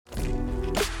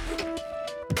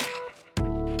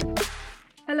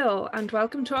Hello and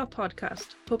welcome to our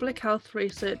podcast, Public Health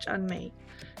Research and Me.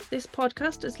 This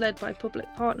podcast is led by public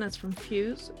partners from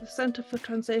FUSE, the Centre for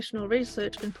Translational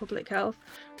Research in Public Health,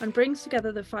 and brings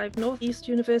together the 5 North East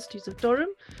universities of Durham,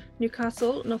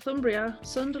 Newcastle, Northumbria,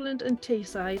 Sunderland and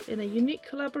Teesside in a unique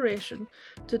collaboration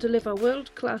to deliver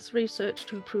world-class research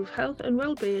to improve health and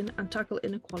well-being and tackle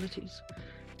inequalities.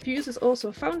 FUSE is also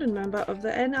a founding member of the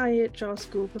NIHR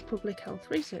School for Public Health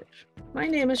Research. My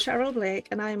name is Cheryl Blake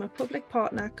and I am a public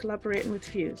partner collaborating with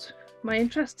FUSE. My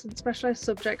interests and specialised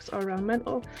subjects are around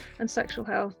mental and sexual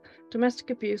health,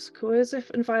 domestic abuse, coercive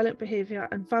and violent behaviour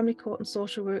and family court and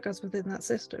social workers within that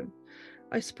system.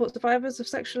 I support survivors of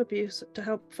sexual abuse to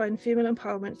help find female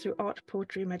empowerment through art,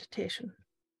 poetry and meditation.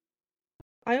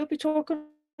 I will be talking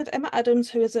with Emma Adams,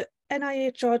 who is a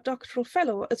NIHR doctoral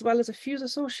fellow as well as a FUSE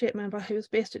associate member who is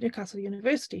based at Newcastle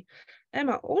University.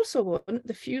 Emma also won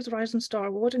the FUSE Rising Star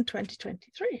Award in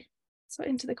 2023. So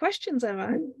into the questions,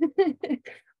 Emma.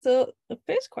 So the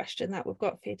first question that we've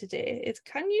got for you today is,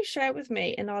 can you share with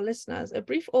me and our listeners a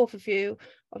brief overview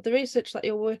of the research that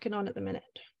you're working on at the minute?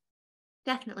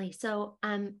 Definitely. So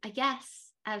I guess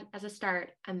as a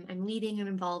start, I'm leading and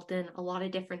involved in a lot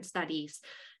of different studies,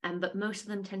 but most of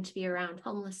them tend to be around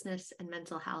homelessness and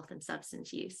mental health and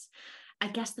substance use. I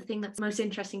guess the thing that's most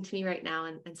interesting to me right now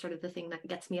and sort of the thing that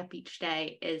gets me up each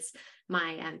day is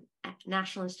my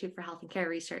National Institute for Health and Care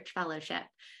Research Fellowship,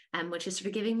 which is sort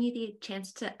of giving me the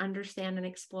chance to understand and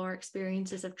explore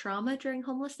experiences of trauma during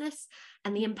homelessness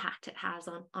and the impact it has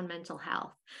on mental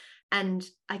health. And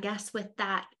I guess with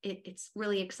that, it's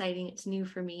really exciting. It's new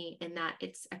for me in that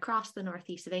it's across the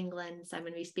northeast of England. So I'm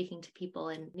going to be speaking to people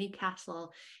in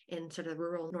Newcastle, in sort of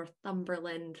rural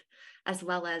Northumberland, as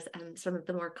well as some of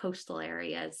the more coastal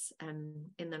areas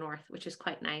in the north, which is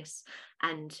quite nice.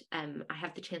 And I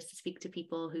have the chance to speak to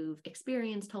people who've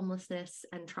experienced homelessness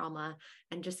and trauma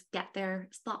and just get their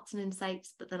thoughts and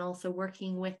insights, but then also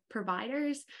working with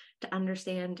providers to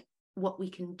understand what we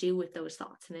can do with those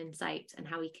thoughts and insights and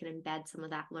how we can embed some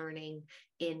of that learning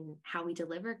in how we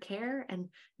deliver care and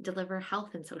deliver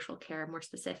health and social care more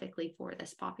specifically for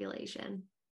this population.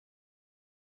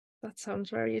 That sounds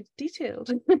very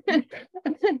detailed.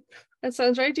 That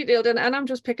sounds very detailed. And I'm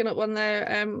just picking up one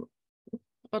there,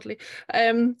 oddly,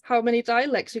 how many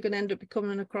dialects you're going to end up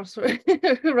becoming across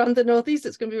around the Northeast.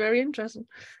 It's going to be very interesting.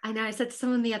 I know. I said to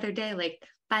someone the other day, like,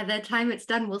 by the time it's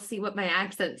done, we'll see what my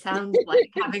accent sounds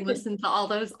like, having listened to all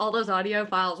those audio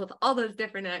files with all those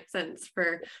different accents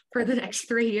for the next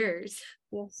 3 years.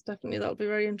 Yes, definitely. That'll be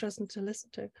very interesting to listen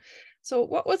to. So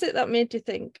what was it that made you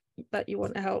think that you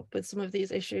want to help with some of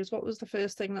these issues? What was the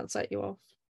first thing that set you off?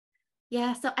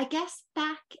 Yeah, so I guess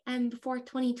back before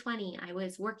 2020, I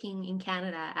was working in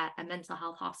Canada at a mental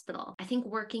health hospital. I think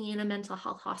working in a mental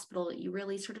health hospital, you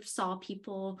really sort of saw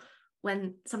people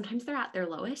when sometimes they're at their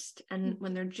lowest and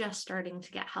when they're just starting to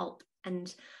get help.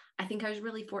 And I think I was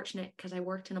really fortunate because I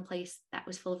worked in a place that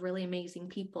was full of really amazing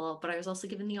people, but I was also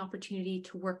given the opportunity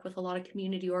to work with a lot of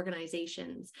community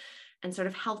organizations and sort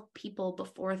of help people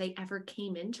before they ever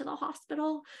came into the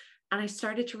hospital. And I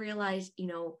started to realize,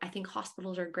 I think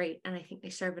hospitals are great and I think they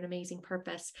serve an amazing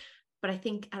purpose. But I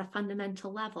think at a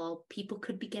fundamental level, people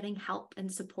could be getting help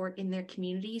and support in their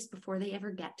communities before they ever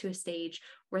get to a stage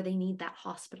where they need that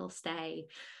hospital stay.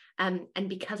 And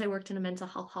because I worked in a mental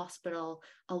health hospital,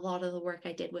 a lot of the work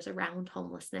I did was around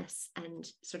homelessness and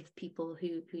sort of people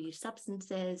who use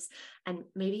substances. And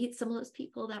maybe it's some of those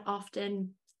people that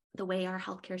often, the way our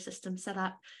healthcare system's set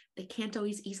up, they can't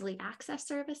always easily access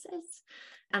services.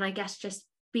 And I guess just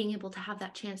being able to have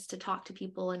that chance to talk to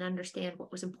people and understand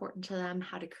what was important to them,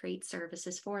 how to create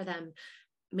services for them,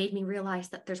 made me realize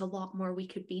that there's a lot more we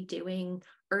could be doing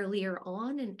earlier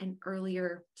on and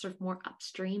earlier, sort of more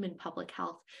upstream in public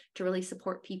health to really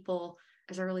support people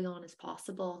as early on as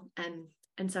possible.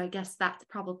 And so I guess that's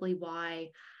probably why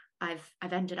I've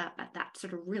ended up at that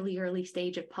sort of really early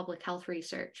stage of public health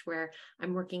research where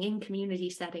I'm working in community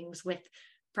settings with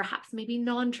perhaps maybe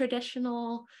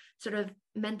non-traditional sort of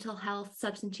mental health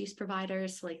substance use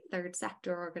providers like third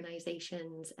sector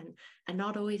organizations and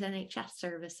not always NHS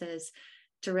services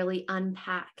to really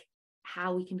unpack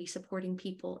how we can be supporting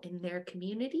people in their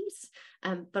communities,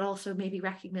 but also maybe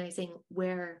recognizing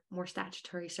where more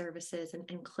statutory services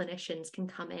and clinicians can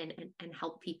come in and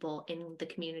help people in the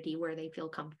community where they feel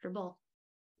comfortable.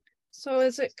 So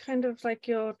is it kind of like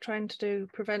you're trying to do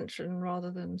prevention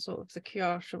rather than sort of the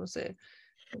cure, shall we say?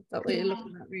 Is that what you're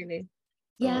looking at, really?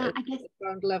 Yeah, I guess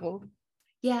ground level.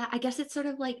 Yeah, I guess it's sort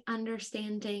of like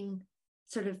understanding,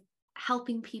 sort of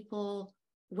helping people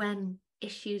when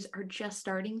issues are just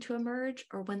starting to emerge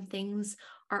or when things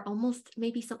are almost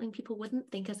maybe something people wouldn't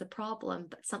think as a problem,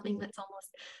 but something that's almost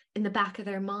in the back of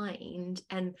their mind,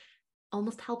 and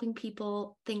almost helping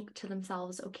people think to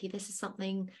themselves, okay, this is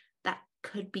something that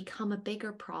could become a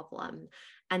bigger problem,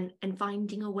 and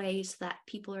finding a way so that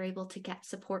people are able to get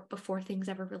support before things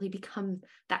ever really become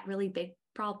that really big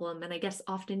problem. And I guess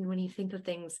often when you think of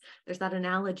things, there's that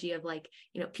analogy of like,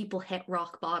 people hit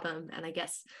rock bottom. And I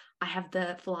guess I have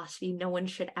the philosophy, no one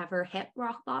should ever hit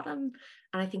rock bottom.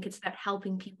 And I think it's about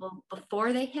helping people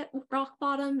before they hit rock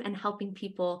bottom, and helping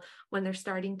people when they're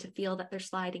starting to feel that they're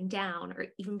sliding down, or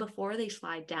even before they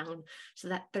slide down, so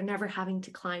that they're never having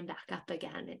to climb back up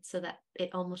again. It's so that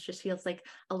it almost just feels like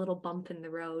a little bump in the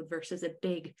road versus a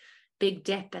big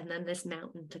dip and then this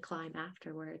mountain to climb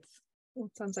afterwards. Well,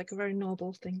 it sounds like a very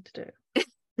noble thing to do.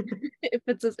 if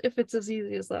it's as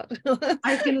easy as that.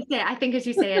 I was gonna say, I think as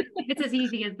you say it, if it's as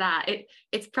easy as that,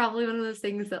 it's probably one of those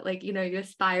things that, like, you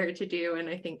aspire to do. And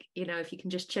I think, if you can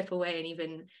just chip away,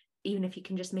 and even if you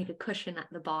can just make a cushion at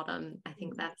the bottom, I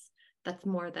think that's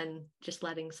more than just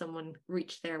letting someone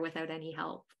reach there without any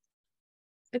help.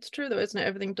 It's true though, isn't it?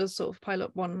 Everything does sort of pile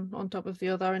up one on top of the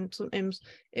other, and sometimes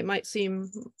it might seem,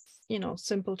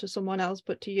 simple to someone else,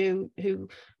 but to you, who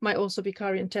might also be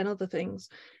carrying 10 other things,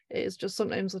 it's just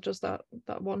sometimes just that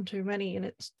one too many. And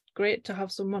it's great to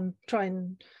have someone try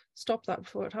and stop that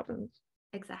before it happens.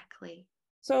 Exactly.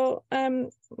 So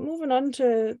moving on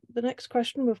to the next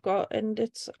question we've got, and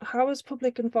it's, how is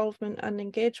public involvement and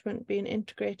engagement being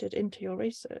integrated into your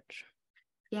research?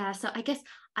 Yeah, so I guess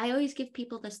I always give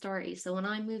people the story. So when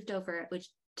I moved over,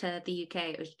 to the UK,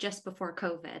 it was just before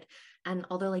COVID. And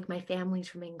although like my family's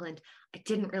from England, I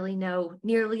didn't really know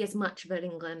nearly as much about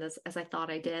England as I thought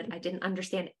I did. I didn't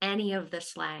understand any of the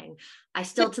slang. I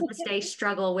still to this day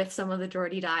struggle with some of the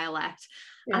Geordie dialect.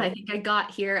 Yeah. And I think I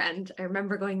got here and I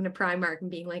remember going into Primark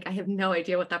and being like, I have no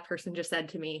idea what that person just said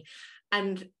to me.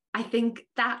 And I think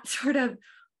that sort of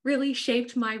really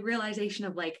shaped my realization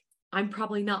of like, I'm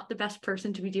probably not the best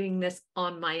person to be doing this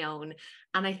on my own.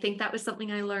 And I think that was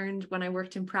something I learned when I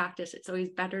worked in practice. It's always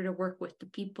better to work with the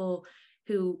people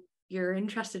who you're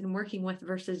interested in working with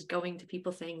versus going to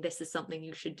people saying, this is something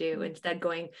you should do. Instead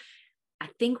going, I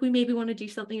think we maybe want to do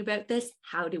something about this.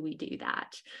 How do we do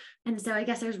that? And so I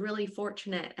guess I was really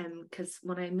fortunate, because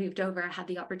when I moved over, I had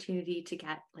the opportunity to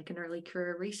get like an early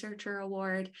career researcher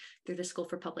award through the School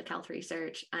for Public Health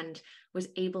Research, and was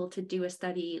able to do a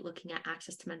study looking at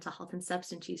access to mental health and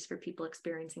substance use for people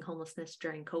experiencing homelessness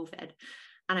during COVID.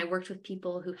 And I worked with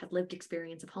people who had lived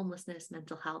experience of homelessness,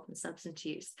 mental health, and substance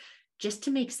use, just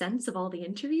to make sense of all the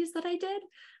interviews that I did.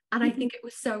 And I think it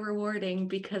was so rewarding,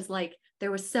 because like there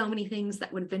was so many things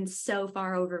that would have been so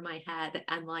far over my head,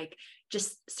 and like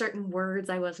just certain words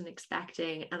I wasn't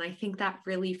expecting. And I think that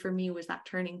really for me was that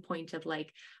turning point of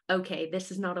like, okay, this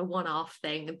is not a one-off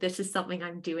thing. This is something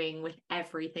I'm doing with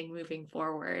everything moving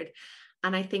forward.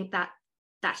 And I think that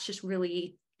that's just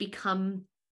really become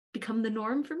the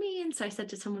norm for me. And so I said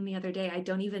to someone the other day, I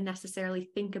don't even necessarily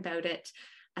think about it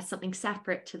as something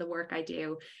separate to the work I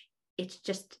do. It's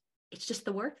just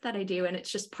the work that I do, and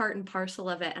it's just part and parcel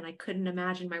of it. And I couldn't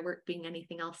imagine my work being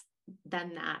anything else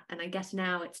than that. And I guess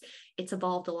now it's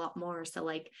evolved a lot more. So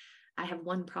like I have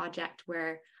one project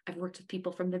where I've worked with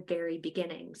people from the very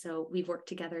beginning. So we've worked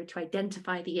together to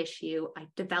identify the issue. I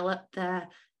developed the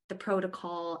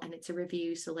protocol, and it's a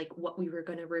review. So like what we were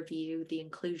going to review, the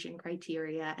inclusion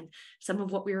criteria, and some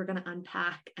of what we were going to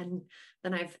unpack. And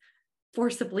then I've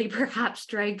forcibly perhaps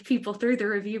dragged people through the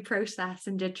review process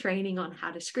and did training on how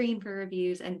to screen for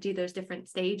reviews and do those different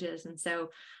stages. And so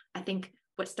I think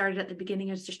what started at the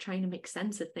beginning as just trying to make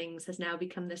sense of things has now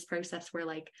become this process where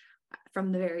like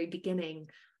from the very beginning,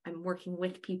 I'm working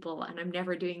with people, and I'm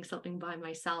never doing something by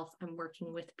myself. I'm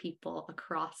working with people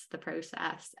across the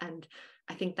process. And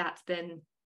I think that's been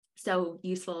so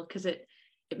useful, because it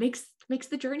makes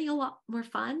the journey a lot more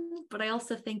fun. But I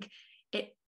also think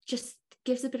it just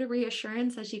gives a bit of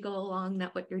reassurance as you go along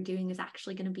that what you're doing is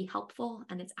actually going to be helpful,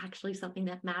 and it's actually something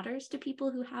that matters to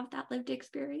people who have that lived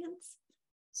experience.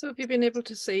 So have you been able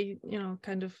to see,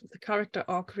 kind of the character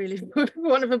arc, really, for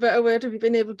want of a better word? Have you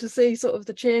been able to see sort of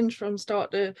the change from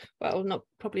start to, well,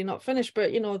 probably not finished,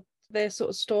 but, their sort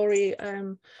of story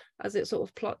as it sort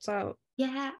of plots out?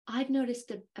 Yeah, I've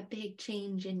noticed a big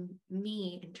change in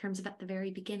me in terms of at the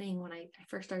very beginning when I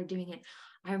first started doing it.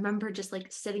 I remember just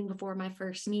like sitting before my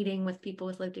first meeting with people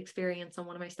with lived experience on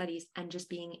one of my studies and just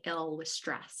being ill with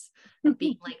stress, of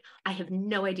being like, I have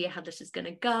no idea how this is going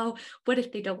to go. What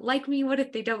if they don't like me? What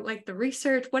if they don't like the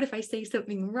research? What if I say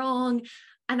something wrong?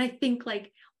 And I think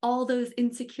like all those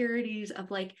insecurities of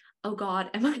like, oh God,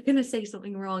 am I going to say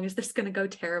something wrong? Is this going to go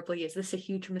terribly? Is this a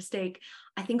huge mistake?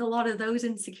 I think a lot of those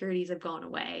insecurities have gone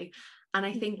away. And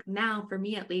I think now, for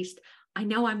me at least, I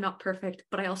know I'm not perfect,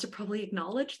 but I also probably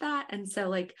acknowledge that. And so,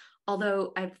 like,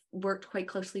 although I've worked quite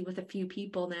closely with a few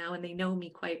people now and they know me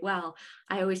quite well,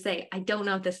 I always say, I don't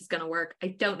know if this is going to work. I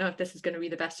don't know if this is going to be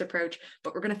the best approach,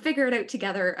 but we're going to figure it out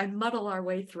together and muddle our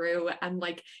way through. And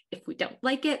like, if we don't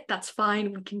like it, that's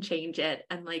fine. We can change it.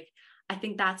 And like, I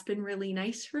think that's been really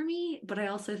nice for me. But I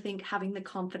also think having the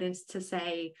confidence to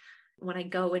say, when I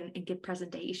go and give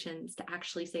presentations, to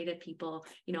actually say to people,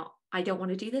 you know, I don't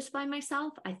want to do this by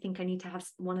myself. I think I need to have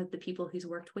one of the people who's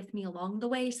worked with me along the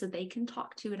way so they can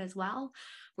talk to it as well.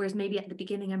 Whereas maybe at the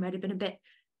beginning, I might have been a bit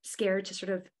scared to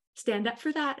sort of stand up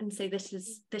for that and say, this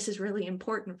is really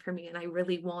important for me. And I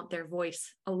really want their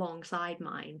voice alongside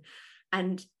mine.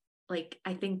 And like,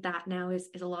 I think that now is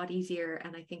a lot easier.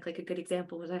 And I think like a good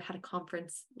example was I had a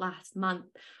conference last month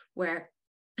where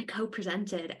I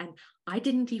co-presented and I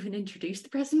didn't even introduce the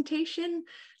presentation.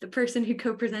 The person who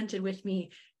co-presented with me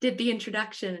did the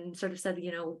introduction and sort of said,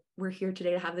 you know, we're here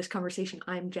today to have this conversation.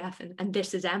 I'm Jeff and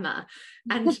this is Emma.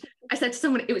 And I said to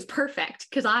someone, it was perfect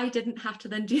because I didn't have to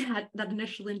then do that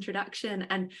initial introduction.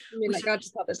 And I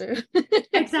just had to do.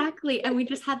 Exactly. And we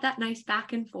just had that nice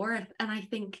back and forth. And I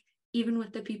think even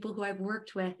with the people who I've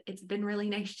worked with, it's been really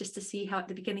nice just to see how at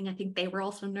the beginning, I think they were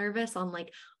also nervous on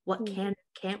like, what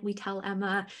can't we tell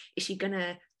Emma? Is she going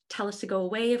to tell us to go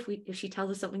away if she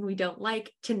tells us something we don't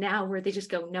like, to now where they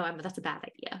just go, no, Emma, that's a bad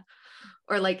idea.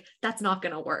 Or like, that's not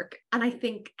going to work. And I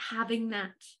think having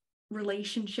that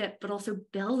relationship, but also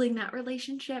building that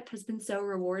relationship has been so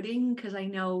rewarding because I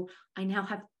know I now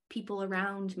have people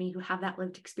around me who have that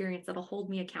lived experience that'll hold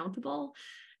me accountable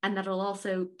and that'll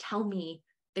also tell me.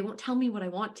 They won't tell me what I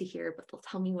want to hear, but they'll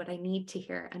tell me what I need to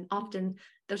hear. And often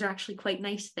those are actually quite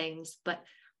nice things, but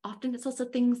often it's also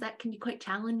things that can be quite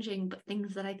challenging, but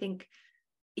things that I think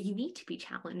you need to be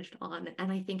challenged on.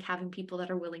 And I think having people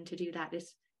that are willing to do that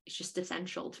is just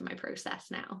essential to my process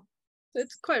now.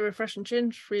 It's quite a refreshing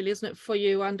change, really, isn't it, for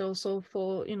you and also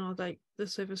for, you know, like the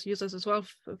service users as well,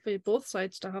 for both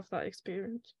sides to have that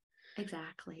experience.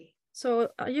 Exactly. So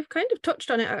you've kind of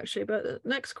touched on it actually, but the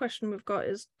next question we've got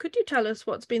is, could you tell us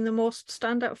what's been the most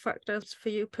standout factors for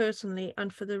you personally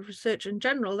and for the research in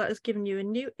general that has given you a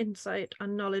new insight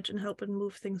and knowledge in helping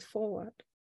move things forward?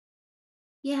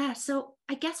 Yeah, so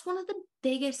I guess one of the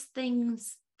biggest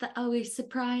things that always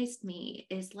surprised me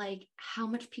is like how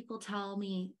much people tell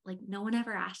me like no one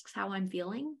ever asks how I'm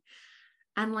feeling.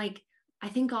 And like I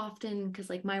think often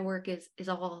because like my work is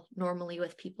all normally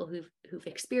with people who've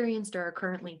experienced or are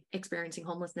currently experiencing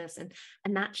homelessness, and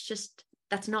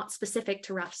that's not specific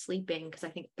to rough sleeping because I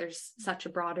think there's such a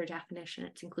broader definition.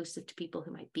 It's inclusive to people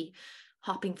who might be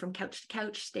hopping from couch to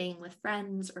couch, staying with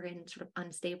friends, or in sort of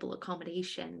unstable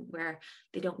accommodation where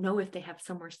they don't know if they have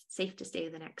somewhere safe to stay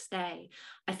the next day.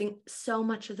 I think so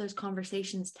much of those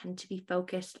conversations tend to be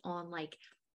focused on like,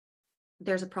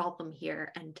 there's a problem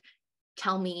here and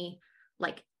tell me,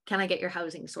 like, can I get your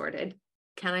housing sorted?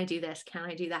 Can I do this? Can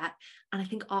I do that? And I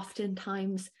think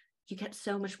oftentimes you get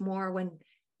so much more when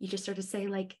you just sort of say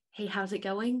like, hey, how's it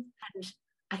going? And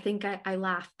I think I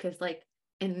laugh because like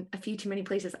in a few too many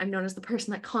places, I'm known as the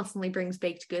person that constantly brings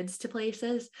baked goods to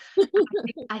places.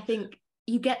 I think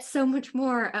you get so much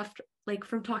more after like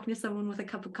from talking to someone with a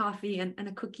cup of coffee and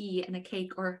a cookie and a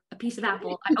cake or a piece of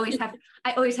apple.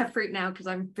 I always have fruit now because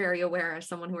I'm very aware as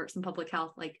someone who works in public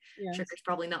health, like sugar's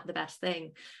probably not the best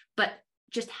thing, but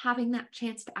just having that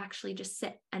chance to actually just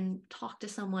sit and talk to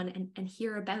someone and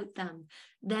hear about them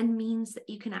then means that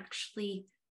you can actually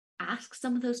ask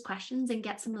some of those questions and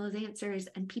get some of those answers,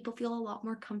 and people feel a lot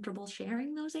more comfortable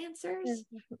sharing those answers.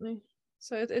 Yeah, definitely.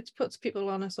 So it puts people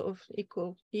on a sort of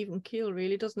even keel,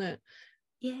 really, doesn't it?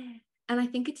 Yeah. And I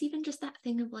think it's even just that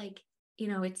thing of like, you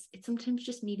know, it's sometimes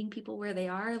just meeting people where they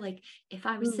are. Like if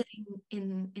I was sitting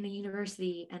in a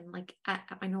university and like at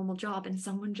my normal job and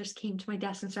someone just came to my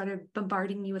desk and started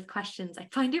bombarding me with questions, I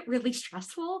find it really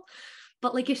stressful.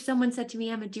 But like if someone said to me,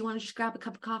 Emma, do you want to just grab a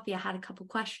cup of coffee? I had a couple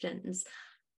questions.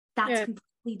 That's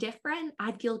completely different.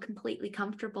 I'd feel completely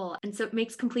comfortable. And so it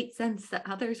makes complete sense that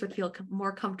others would feel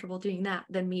more comfortable doing that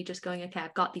than me just going, okay,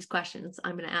 I've got these questions.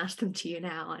 I'm going to ask them to you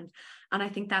now. And I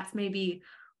think that's maybe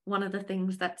one of the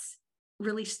things that's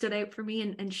really stood out for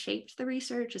me and shaped the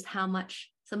research is how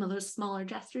much some of those smaller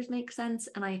gestures make sense.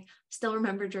 And I still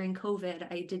remember during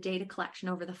COVID, I did data collection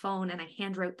over the phone and I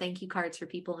hand wrote thank you cards for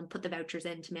people and put the vouchers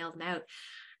in to mail them out.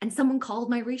 And someone called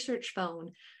my research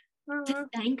phone to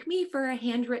thank me for a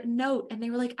handwritten note. And they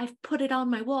were like, I've put it on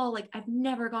my wall. Like, I've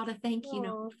never got a thank you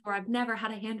note before. I've never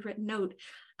had a handwritten note.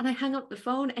 And I hung up the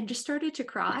phone and just started to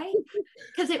cry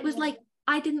because it was like,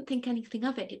 I didn't think anything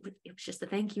of it. It was just a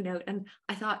thank you note. And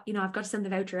I thought, I've got to send the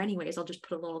voucher anyways. I'll just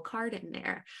put a little card in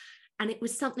there. And it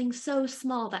was something so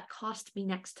small that cost me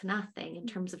next to nothing in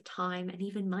terms of time and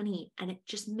even money. And it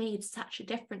just made such a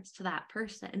difference to that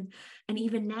person. And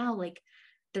even now, like,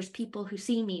 there's people who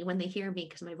see me when they hear me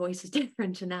because my voice is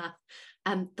different enough.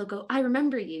 They'll go, I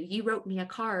remember you. You wrote me a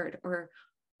card, or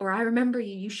I remember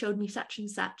you. You showed me such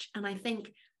and such. And I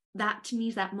think that to me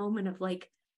is that moment of like,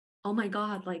 oh my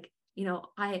God, like,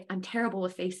 I'm terrible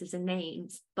with faces and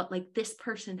names, but like this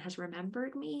person has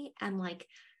remembered me. And like,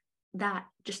 that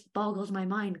just boggles my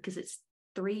mind because it's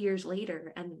 3 years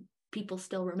later and people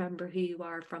still remember who you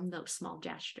are from those small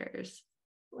gestures.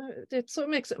 It sort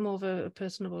of makes it more of a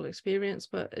personable experience,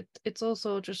 but it's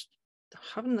also just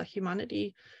having that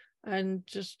humanity and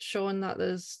just showing that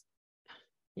there's,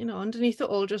 underneath it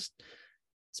all, just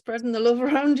spreading the love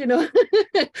around,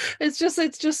 it's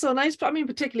just so nice. But I mean,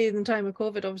 particularly in the time of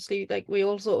COVID, obviously, like we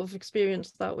all sort of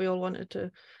experienced that. We all wanted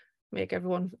to make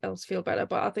everyone else feel better,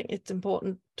 but I think it's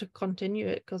important to continue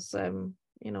it because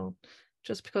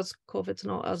just because COVID's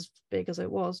not as big as it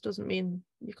was doesn't mean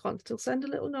you can't still send a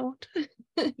little note.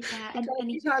 Yeah, and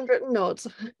handwritten notes.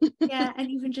 Yeah, and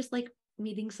even just like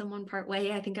meeting someone part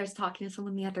way. I think I was talking to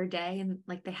someone the other day and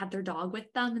like they had their dog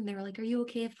with them and they were like, are you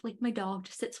okay if like my dog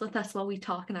just sits with us while we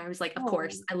talk? And I was like, of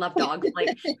course, I love dogs.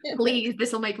 Like, please,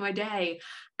 this will make my day.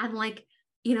 And like,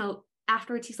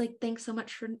 afterwards he's like, thanks so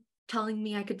much for telling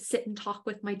me I could sit and talk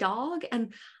with my dog.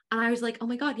 And I was like, oh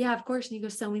my God, yeah, of course. And he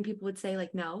goes, so many people would say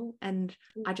like, no. And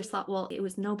I just thought, well, it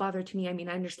was no bother to me. I mean,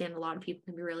 I understand a lot of people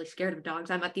can be really scared of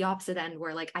dogs. I'm at the opposite end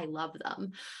where like, I love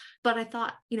them. But I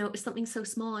thought, it was something so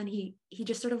small. And he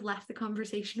just sort of left the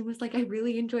conversation and was like, I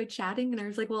really enjoyed chatting. And I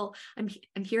was like, well, I'm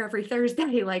here every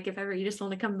Thursday. Like if ever you just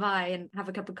want to come by and have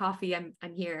a cup of coffee, I'm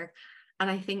here.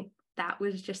 And I think that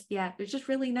was just, it was just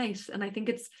really nice. And I think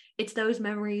it's those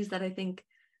memories that I think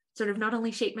sort of not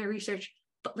only shape my research,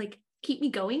 but like keep me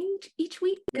going each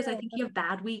week, because I think you have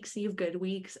bad weeks, you have good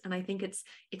weeks, and I think it's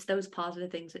those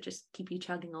positive things that just keep you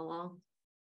chugging along.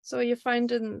 So you're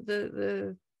finding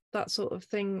the that sort of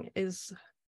thing is,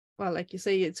 well, like you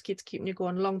say, it's keeping you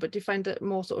going along, but do you find it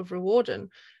more sort of rewarding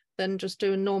than just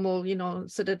doing normal,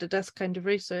 sit at a desk kind of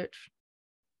research?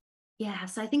 Yeah,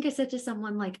 so I think I said to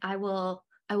someone like, I will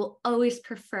always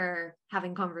prefer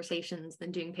having conversations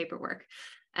than doing paperwork.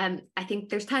 I think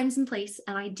there's times and place,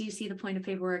 and I do see the point of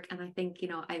paperwork. And I think,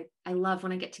 I love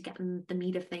when I get to get in the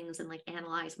meat of things and like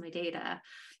analyze my data.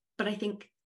 But I think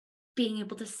being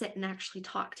able to sit and actually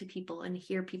talk to people and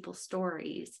hear people's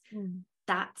stories,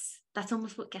 that's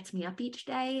almost what gets me up each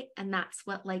day. And that's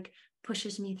what like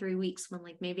pushes me through weeks when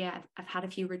like maybe I've had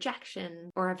a few rejection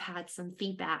or I've had some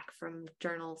feedback from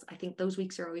journals. I think those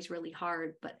weeks are always really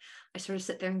hard, but I sort of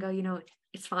sit there and go,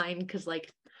 it's fine, because like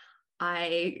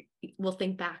I will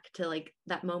think back to like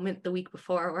that moment the week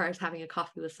before where I was having a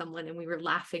coffee with someone and we were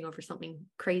laughing over something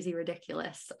crazy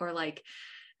ridiculous, or like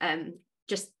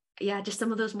just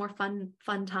some of those more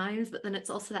fun times. But then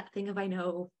it's also that thing of, I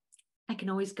know I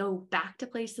can always go back to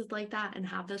places like that and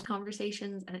have those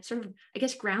conversations, and it sort of, I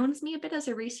guess, grounds me a bit as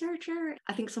a researcher.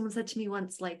 I think someone said to me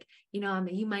once, like,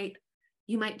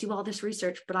 you might do all this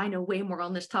research, but I know way more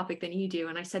on this topic than you do.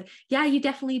 And I said, yeah, you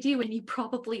definitely do. And you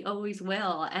probably always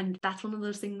will. And that's one of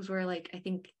those things where like, I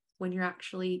think when you're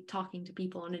actually talking to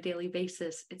people on a daily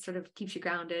basis, it sort of keeps you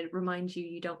grounded, reminds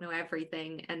you don't know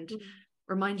everything, and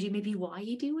reminds you maybe why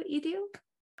you do what you do.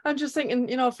 I'm just thinking,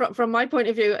 from my point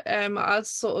of view,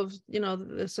 as sort of,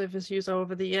 the service user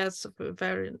over the years for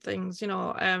variant things,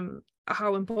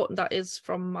 how important that is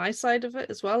from my side of it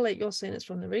as well. Like you're saying, it's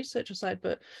from the researcher side,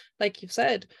 but like you've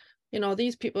said,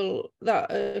 these people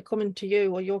that are coming to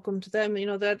you or you're coming to them,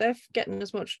 they're getting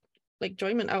as much like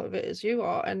enjoyment out of it as you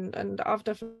are, and I've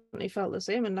definitely felt the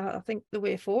same. And I think the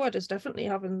way forward is definitely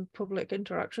having public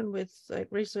interaction with like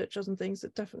researchers and things.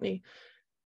 It definitely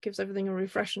gives everything a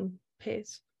refreshing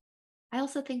pace. I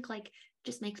also think like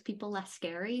just makes people less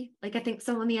scary. Like I think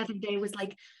someone the other day was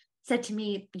like, said to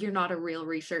me, you're not a real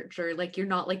researcher, like you're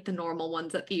not like the normal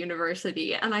ones at the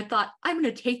university. And I thought, I'm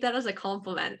going to take that as a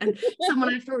compliment. And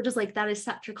someone afterwards was like, that is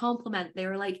such a compliment. They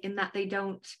were like, in that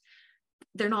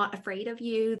they're not afraid of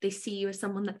you. They see you as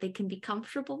someone that they can be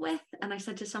comfortable with. And I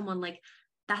said to someone like,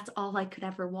 that's all I could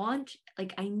ever want.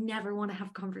 Like, I never want to have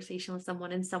a conversation with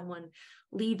someone and someone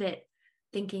leave it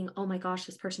thinking, oh my gosh,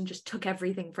 this person just took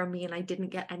everything from me and I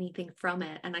didn't get anything from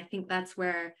it. And I think that's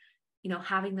where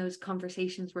having those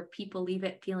conversations where people leave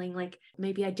it feeling like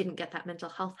maybe I didn't get that mental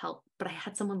health help, but I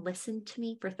had someone listen to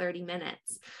me for 30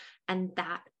 minutes. And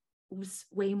that was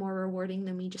way more rewarding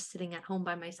than me just sitting at home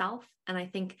by myself. And I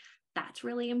think that's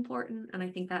really important. And I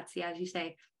think that's, as you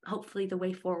say, hopefully the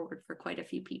way forward for quite a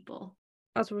few people.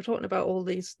 As we were talking about all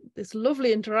this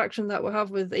lovely interaction that we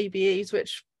have with EBEs,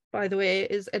 which, by the way,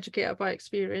 is educator by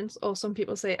experience, or some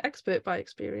people say expert by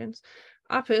experience.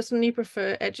 I personally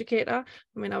prefer educator.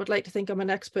 I mean, I would like to think I'm an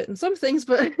expert in some things,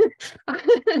 but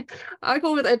I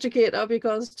go with educator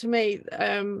because, to me,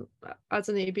 as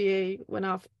an EBA, when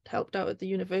I've helped out at the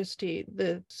university,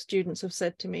 the students have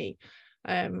said to me,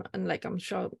 and like I'm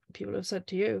sure people have said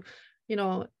to you,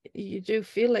 you do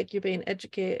feel like you're being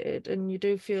educated, and you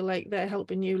do feel like they're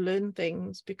helping you learn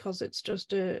things, because it's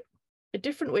just a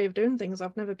different way of doing things.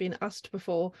 I've never been asked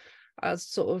before, as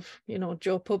sort of,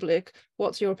 Joe Public,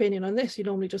 what's your opinion on this? You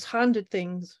normally just handed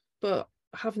things, but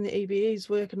having the EBEs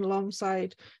working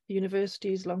alongside the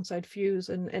universities, alongside Fuse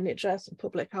and NHS and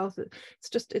public health,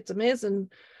 it's amazing.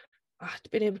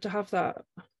 Being able to have that,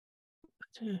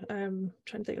 trying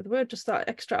to think of the word, just that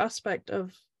extra aspect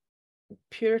of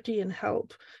purity and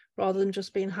help, rather than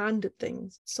just being handed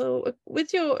things. So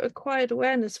with your acquired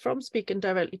awareness from speaking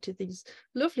directly to these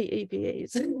lovely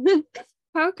EBAs,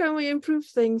 how can we improve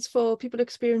things for people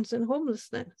experiencing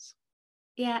homelessness?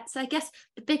 Yeah, so I guess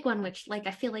the big one, which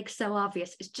I feel like so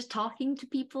obvious, is just talking to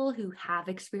people who have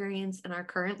experienced and are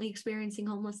currently experiencing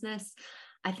homelessness.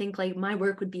 I think my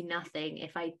work would be nothing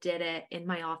if I did it in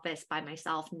my office by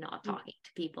myself, not talking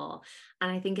to people.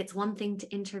 And I think it's one thing to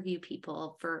interview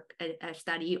people for a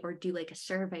study or do a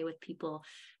survey with people,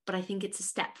 but I think it's a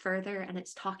step further, and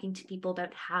it's talking to people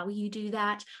about how you do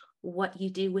that, what you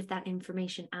do with that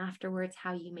information afterwards,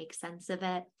 how you make sense of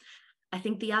it. I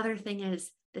think the other thing is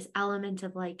this element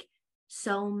of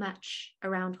so much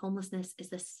around homelessness is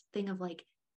this thing of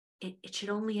it should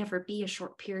only ever be a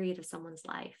short period of someone's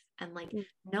life. And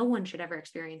no one should ever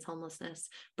experience homelessness,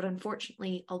 but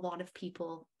unfortunately a lot of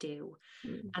people do.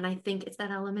 And I think it's that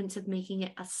element of making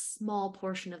it a small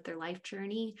portion of their life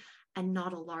journey and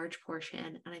not a large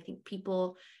portion. And I think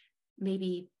people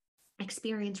maybe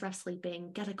experience rough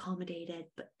sleeping, get accommodated,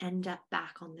 but end up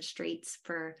back on the streets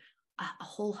for a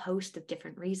whole host of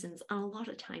different reasons, and a lot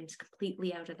of times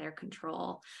completely out of their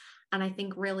control. And I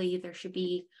think really there should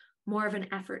be more of an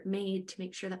effort made to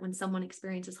make sure that when someone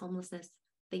experiences homelessness,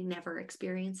 they never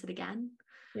experience it again.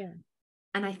 Yeah.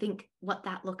 And I think what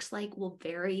that looks like will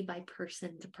vary by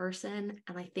person to person.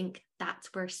 And I think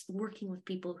that's where working with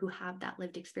people who have that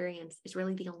lived experience is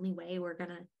really the only way we're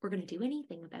gonna do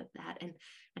anything about that,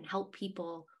 and help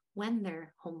people when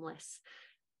they're homeless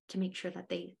to make sure that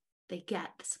they get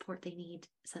the support they need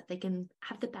so that they can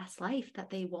have the best life that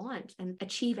they want and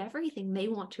achieve everything they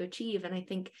want to achieve. And I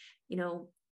think,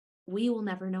 we will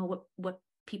never know what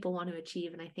people want to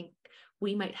achieve. And I think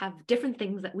we might have different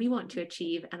things that we want to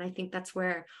achieve. And I think that's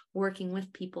where working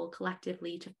with people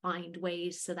collectively to find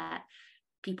ways so that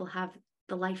people have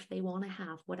the life they want to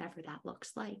have, whatever that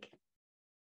looks like.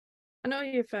 I know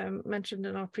you've mentioned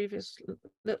in our previous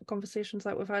little conversations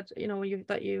that we've had,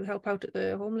 that you help out at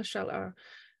the homeless shelter,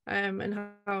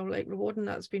 and how rewarding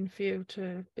that's been for you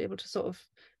to be able to sort of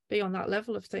be on that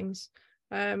level of things.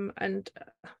 And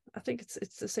I think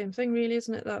it's the same thing, really,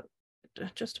 isn't it? That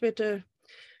just to be able to,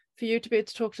 for you to be able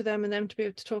to talk to them and them to be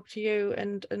able to talk to you,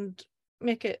 and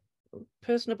make it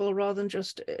personable rather than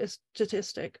just a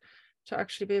statistic, to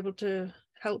actually be able to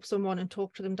help someone and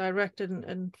talk to them direct.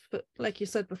 And like you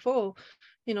said before,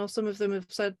 some of them have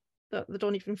said that they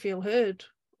don't even feel heard,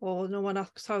 or no one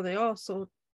asks how they are. So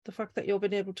the fact that you've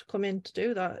been able to come in to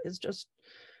do that is just,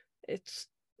 it's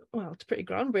pretty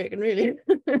groundbreaking, really.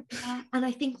 Yeah, and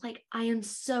I think I am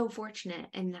so fortunate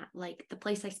in that the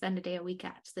place I spend a day a week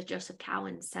at is the Joseph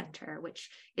Cowan Center, which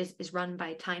is run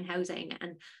by Tyne Housing,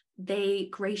 and they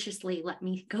graciously let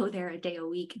me go there a day a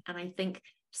week. And I think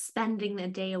spending a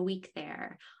day a week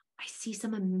there, I see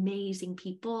some amazing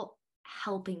people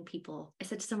helping people. I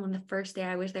said to someone the first day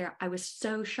I was there, I was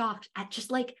so shocked at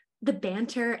just the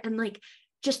banter and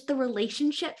just the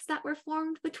relationships that were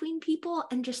formed between people,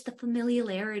 and just the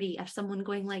familiarity of someone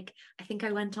going I think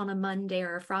I went on a Monday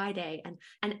or a Friday,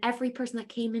 and every person that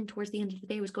came in towards the end of the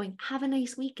day was going, have a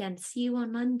nice weekend, see you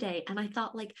on Monday. And I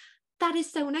thought that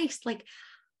is so nice.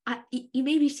 You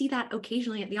maybe see that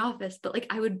occasionally at the office, but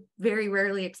I would very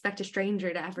rarely expect a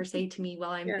stranger to ever say to me while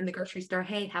I'm in the grocery store,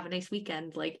 hey, have a nice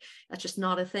weekend. That's just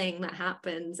not a thing that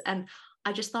happens. And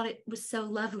I just thought it was so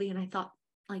lovely. And I thought,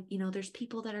 there's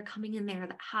people that are coming in there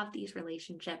that have these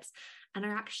relationships and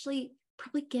are actually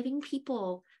probably giving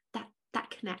people that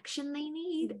connection they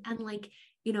need. And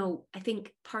I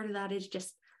think part of that is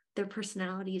just their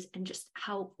personalities and just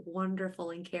how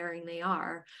wonderful and caring they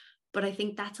are. But I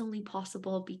think that's only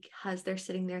possible because they're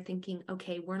sitting there thinking,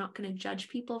 okay, we're not going to judge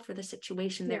people for the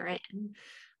situation they're in.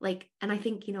 Like, and I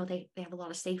think, you know, they have a lot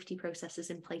of safety processes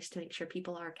in place to make sure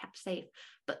people are kept safe,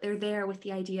 but they're there with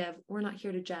the idea of, we're not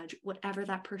here to judge. Whatever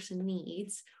that person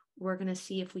needs, we're going to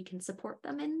see if we can support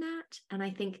them in that. And I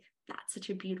think that's such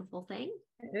a beautiful thing.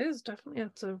 It is definitely.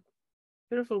 It's a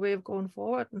beautiful way of going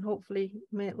forward, and hopefully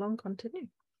may it long continue.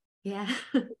 Yeah.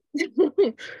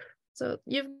 So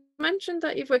you've mentioned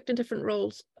that you've worked in different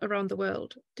roles around the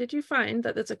world. Did you find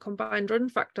that there's a combined run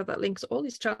factor that links all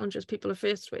these challenges people are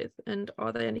faced with? And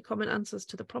are there any common answers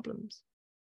to the problems?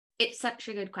 It's such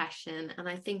a good question. And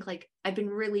I think like I've been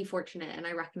really fortunate, and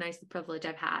I recognize the privilege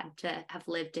I've had to have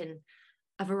lived in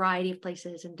a variety of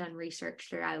places and done research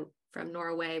throughout, from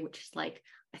Norway, which is like,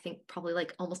 I think probably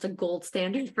like almost a gold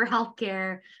standard for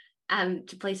healthcare,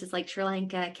 to places like Sri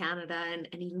Lanka, Canada,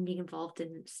 and even being involved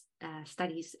in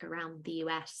studies around the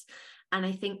US. And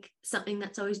I think something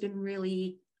that's always been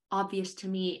really obvious to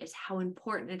me is how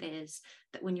important it is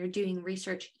that when you're doing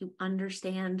research, you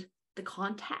understand the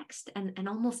context and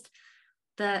almost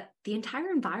the entire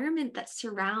environment that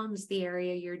surrounds the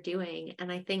area you're doing.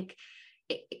 And I think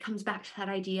it comes back to that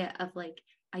idea of like,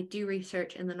 I do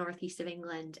research in the northeast of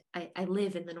England. I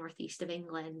live in the northeast of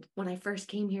England. When I first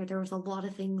came here, there was a lot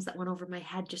of things that went over my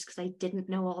head just because I didn't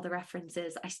know all the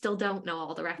references. I still don't know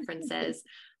all the references,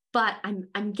 but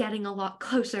I'm getting a lot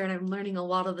closer and I'm learning a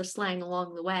lot of the slang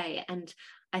along the way. And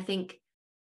I think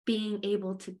being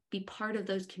able to be part of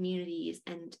those communities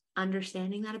and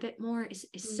understanding that a bit more is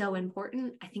so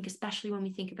important. I think especially when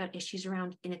we think about issues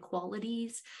around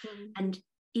inequalities and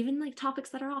even like topics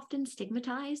that are often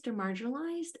stigmatized or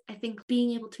marginalized, I think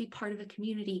being able to be part of a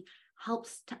community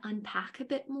helps to unpack a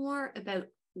bit more about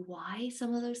why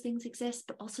some of those things exist,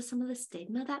 but also some of the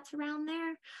stigma that's around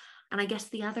there. And I guess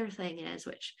the other thing is,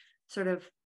 which sort of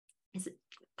is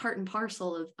part and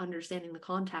parcel of understanding the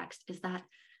context, is that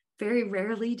very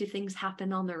rarely do things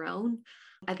happen on their own.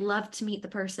 I'd love to meet the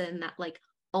person that like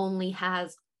only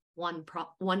has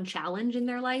one challenge in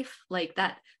their life. Like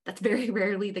that's very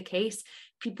rarely the case.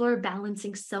 People are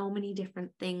balancing so many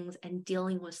different things and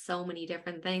dealing with so many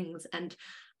different things. And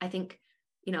I think,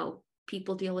 you know,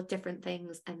 people deal with different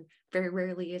things and very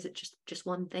rarely is it just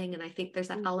one thing. And I think there's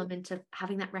that element of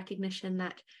having that recognition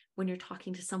that when you're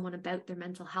talking to someone about their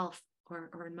mental health,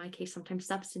 or in my case, sometimes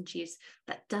substance use,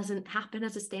 that doesn't happen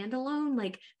as a standalone.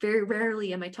 Like very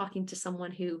rarely am I talking to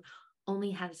someone who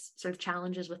only has sort of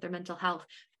challenges with their mental health.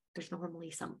 There's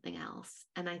normally something else.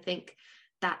 And I think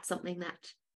that's something that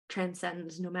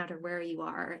transcends no matter where you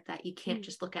are, that you can't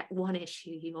just look at one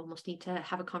issue. You almost need to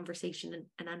have a conversation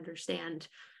and understand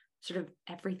sort of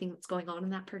everything that's going on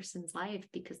in that person's life,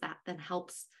 because that then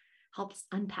helps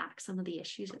unpack some of the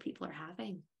issues that people are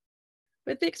having.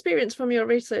 With the experience from your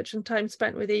research and time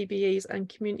spent with EBEs and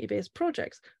community-based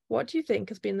projects, what do you think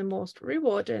has been the most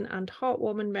rewarding and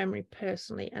heartwarming memory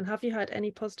personally? And have you had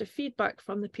any positive feedback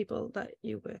from the people that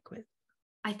you work with?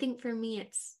 I think for me,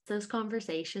 it's those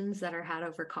conversations that are had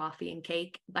over coffee and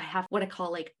cake. I have what I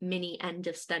call like mini end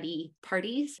of study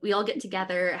parties. We all get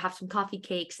together, have some coffee,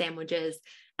 cake, sandwiches,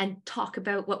 and talk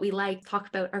about what we like, talk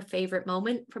about our favorite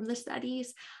moment from the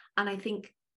studies. And I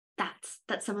think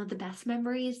that's some of the best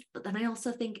memories. But then I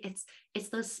also think it's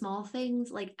those small things.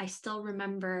 Like I still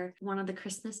remember one of the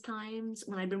Christmas times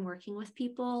when I'd been working with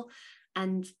people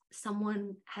and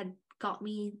someone had got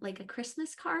me like a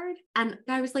Christmas card, and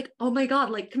I was like, oh my God,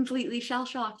 like completely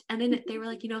shell-shocked. And in it they were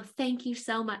like, you know, thank you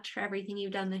so much for everything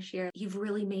you've done this year. You've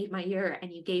really made my year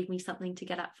and you gave me something to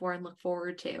get up for and look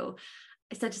forward to.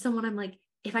 I said to someone, I'm like,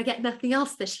 if I get nothing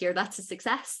else this year, that's a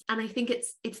success. And I think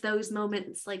it's those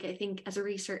moments. Like I think as a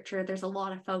researcher, there's a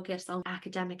lot of focus on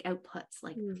academic outputs,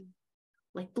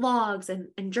 like blogs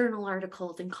and journal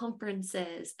articles and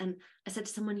conferences. And I said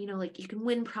to someone, you know, like you can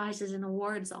win prizes and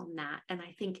awards on that. And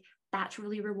I think that's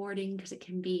really rewarding because it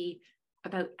can be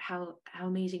about how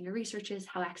amazing your research is,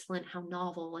 how excellent, how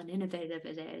novel and innovative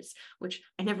it is, which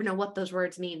I never know what those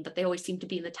words mean, but they always seem to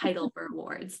be in the title for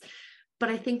awards. But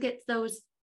I think it's those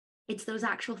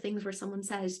actual things where someone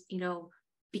says, you know,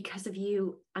 because of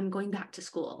you, I'm going back to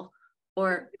school,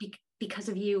 or because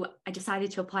of you, I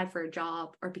decided to apply for a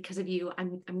job, or because of you,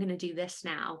 I'm going to do this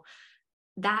now.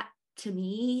 That to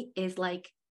me is like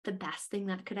the best thing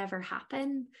that could ever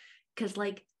happen, because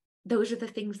like those are the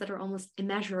things that are almost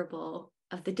immeasurable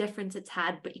of the difference it's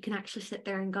had, but you can actually sit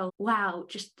there and go, wow,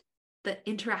 just the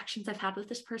interactions I've had with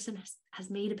this person has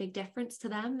made a big difference to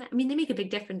them. I mean, they make a big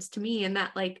difference to me in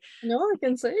that, like, no, I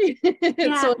can see it's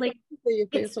yeah, so like your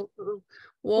face sort of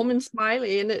warm and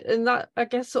smiley, and that I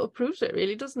guess sort of proves it,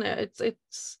 really, doesn't it?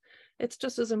 It's it's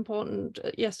just as important.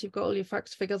 Yes, you've got all your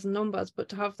facts, figures and numbers, but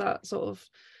to have that sort of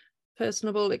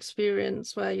personable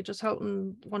experience where you're just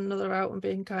helping one another out and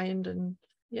being kind, and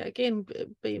yeah, again,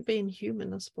 being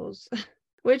human, I suppose.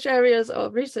 Which areas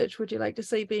of research would you like to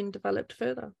see being developed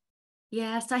further?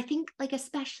 Yeah, so I think, like,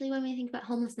 especially when we think about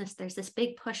homelessness, there's this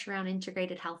big push around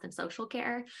integrated health and social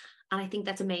care. And I think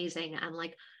that's amazing. And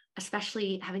like,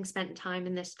 especially having spent time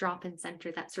in this drop-in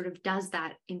center that sort of does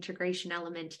that integration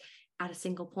element at a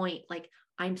single point, like,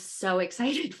 I'm so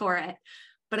excited for it.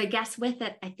 But I guess with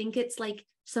it, I think it's like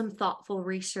some thoughtful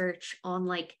research on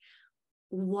like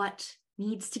what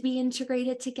needs to be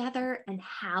integrated together and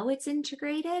how it's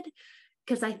integrated.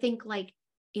 Because I think, like,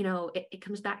 it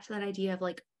comes back to that idea of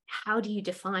like, how do you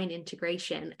define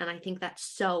integration? And I think that's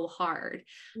so hard.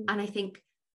 And I think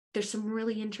there's some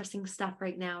really interesting stuff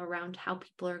right now around how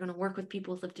people are going to work with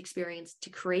people with lived experience to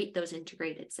create those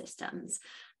integrated systems.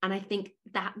 And I think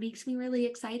that makes me really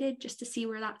excited just to see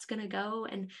where that's going to go,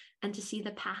 and to see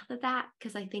the path of that,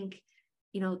 because I think,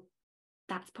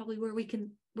 that's probably where we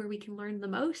can learn the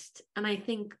most. And I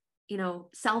think,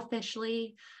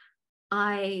 selfishly,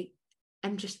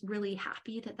 I'm just really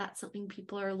happy that that's something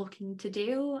people are looking to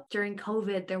do. During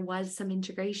COVID, there was some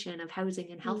integration of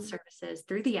housing and health services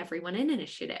through the Everyone In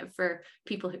initiative for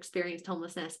people who experienced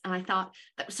homelessness. And I thought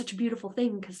that was such a beautiful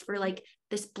thing, because for like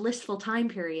this blissful time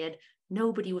period,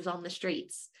 nobody was on the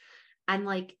streets. And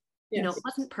like, Yes. It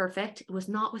wasn't perfect. It was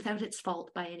not without its fault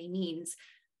by any means.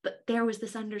 But there was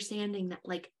this understanding that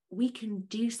like, we can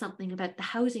do something about the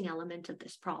housing element of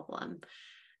this problem.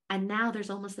 And now there's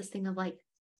almost this thing of like,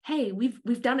 hey,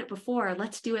 we've done it before.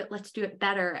 Let's do it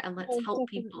better, and let's help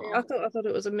Definitely. people. I thought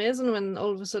it was amazing when all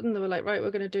of a sudden they were like, right,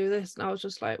 we're going to do this, and I was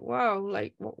just like, wow,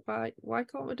 like, why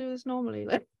can't we do this normally?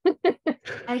 Like,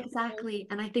 Exactly.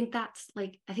 And I think that's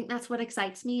what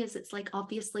excites me, is it's like,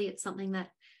 obviously it's something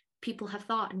that people have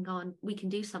thought and gone, we can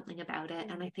do something about it.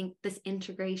 And I think this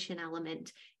integration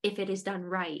element, if it is done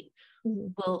right,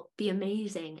 will be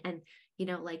amazing. And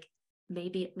like,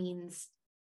 maybe it means,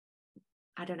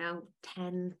 I don't know,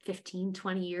 10, 15,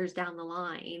 20 years down the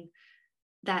line,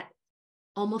 that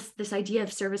almost this idea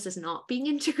of services not being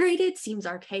integrated seems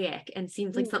archaic and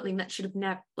seems like something that should have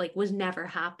never, like, was never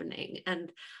happening.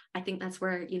 And I think that's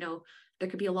where, there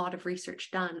could be a lot of research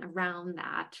done around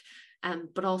that,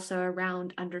 but also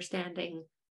around understanding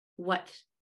what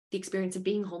the experience of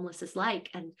being homeless is like,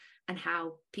 and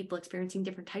how people experiencing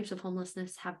different types of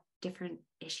homelessness have different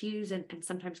issues, and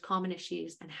sometimes common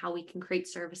issues, and how we can create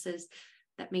services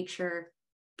that make sure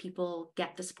people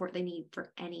get the support they need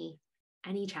for any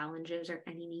challenges or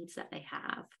any needs that they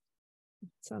have.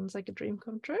 sounds like a dream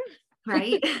come true.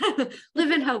 Right? Live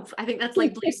in hope. I think that's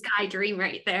like blue sky dream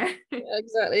right there. Yeah,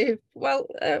 exactly. Well,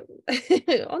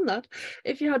 on that,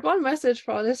 if you had one message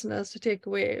for our listeners to take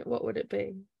away, what would it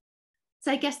be?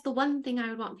 So I guess the one thing I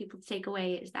would want people to take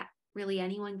away is that really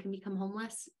anyone can become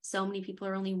homeless. So many people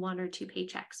are only 1 or 2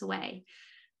 paychecks away.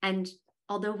 And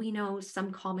although we know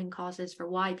some common causes for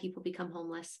why people become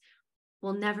homeless,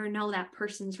 we'll never know that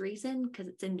person's reason, because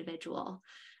it's individual.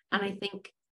 And I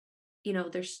think,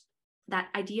 there's that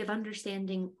idea of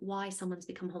understanding why someone's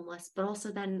become homeless, but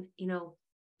also then,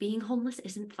 being homeless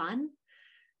isn't fun.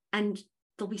 And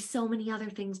there'll be so many other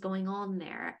things going on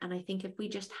there. And I think if we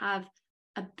just have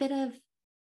a bit of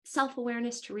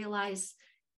self-awareness to realize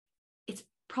it's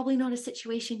probably not a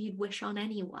situation you'd wish on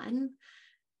anyone,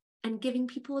 and giving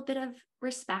people a bit of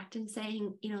respect and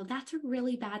saying, that's a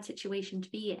really bad situation to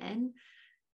be in.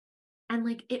 And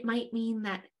like, it might mean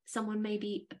that someone may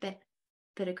be a bit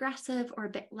aggressive or a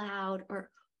bit loud,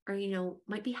 or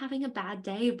might be having a bad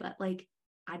day, but like,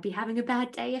 I'd be having a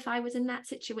bad day if I was in that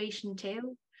situation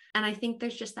too. And I think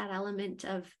there's just that element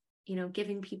of,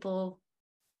 giving people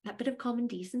that bit of common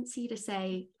decency to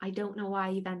say, I don't know why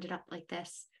you've ended up like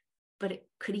this, but it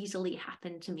could easily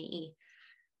happen to me.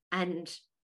 And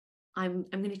I'm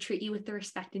going to treat you with the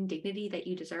respect and dignity that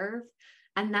you deserve.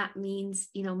 And that means,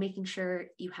 making sure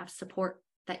you have support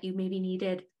that you maybe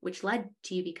needed, which led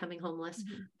to you becoming homeless,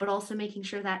 but also making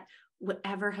sure that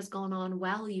whatever has gone on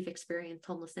while you've experienced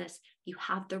homelessness, you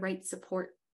have the right support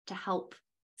to help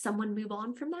someone move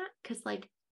on from that. Because like,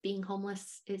 being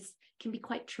homeless can be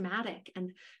quite traumatic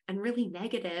and really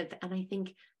negative. And I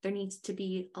think there needs to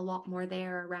be a lot more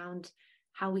there around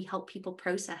how we help people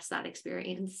process that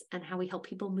experience, and how we help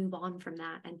people move on from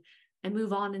that, and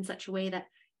move on in such a way that,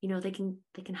 they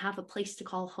can have a place to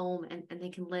call home, and they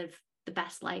can live the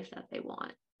best life that they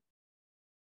want.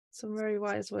 Some very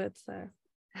wise words there.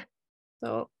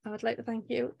 So I would like to thank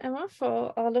you, Emma,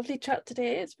 for our lovely chat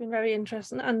today. It's been very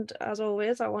interesting, and as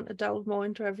always, I want to delve more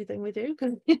into everything we do,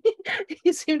 because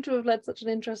you seem to have led such an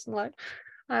interesting life.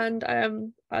 And I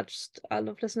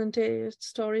love listening to your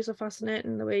stories. Are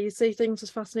fascinating. The way you see things is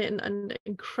fascinating and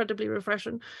incredibly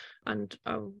refreshing. And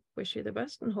I wish you the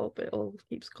best and hope it all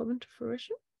keeps coming to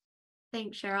fruition.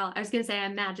 Thanks, Cheryl. I was going to say, I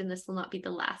imagine this will not be the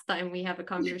last time we have a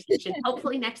conversation.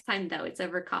 Hopefully next time, though, it's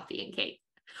over coffee and cake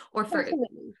or fruit.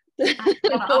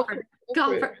 Gotta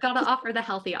offer the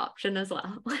healthy option as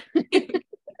well.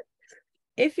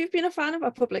 If you've been a fan of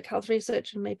our Public Health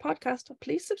Research and Me podcast,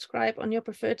 please subscribe on your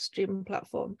preferred streaming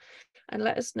platform and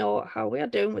let us know how we are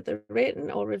doing with the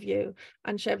rating or review,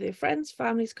 and share with your friends,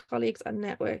 families, colleagues and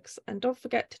networks. And don't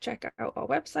forget to check out our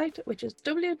website, which is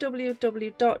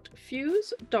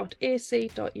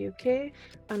www.fuse.ac.uk,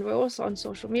 and we're also on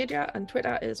social media, and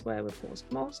Twitter is where we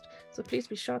post most, so please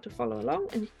be sure to follow along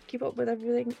and keep up with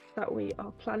everything that we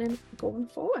are planning going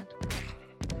forward.